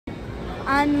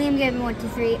I'm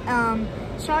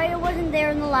LiamGaming123. Sorry I wasn't there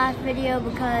in the last video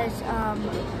because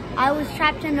I was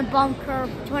trapped in a bunker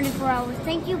for 24 hours.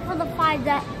 Thank you for the 5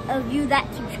 of you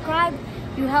that subscribed.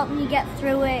 You helped me get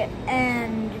through it,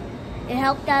 and it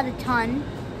helped out a ton.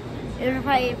 It was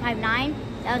probably 859.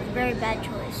 That was a very bad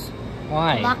choice.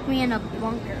 Why? It locked me in a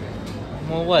bunker.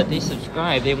 Well, what? They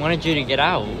subscribed. They wanted you to get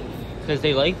out because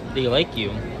they like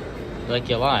you. They like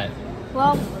you a lot.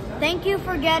 Well, thank you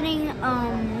for getting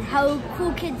How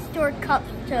Cool Kids Store Cups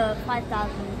to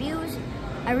 5,000 views.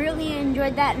 I really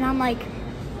enjoyed that, and I'm like,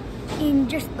 in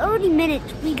just 30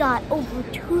 minutes, we got over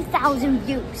 2,000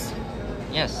 views.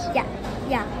 Yes.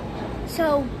 Yeah.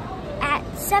 So, at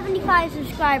 75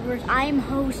 subscribers, I am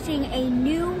hosting a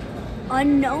new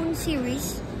unknown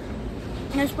series.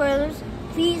 No spoilers.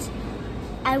 Please,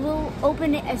 I will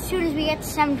open it as soon as we get to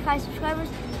 75 subscribers,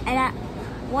 and at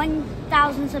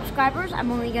 1,000 subscribers,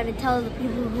 I'm only going to tell the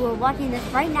people who are watching this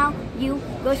right now, you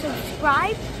go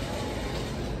subscribe.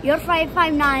 Your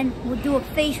 559 will do a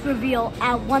face reveal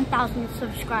at 1,000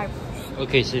 subscribers.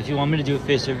 Okay, so if you want me to do a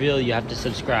face reveal, you have to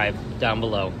subscribe down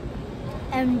below.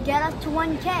 And get us to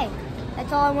 1K.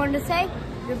 That's all I wanted to say.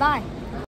 Goodbye.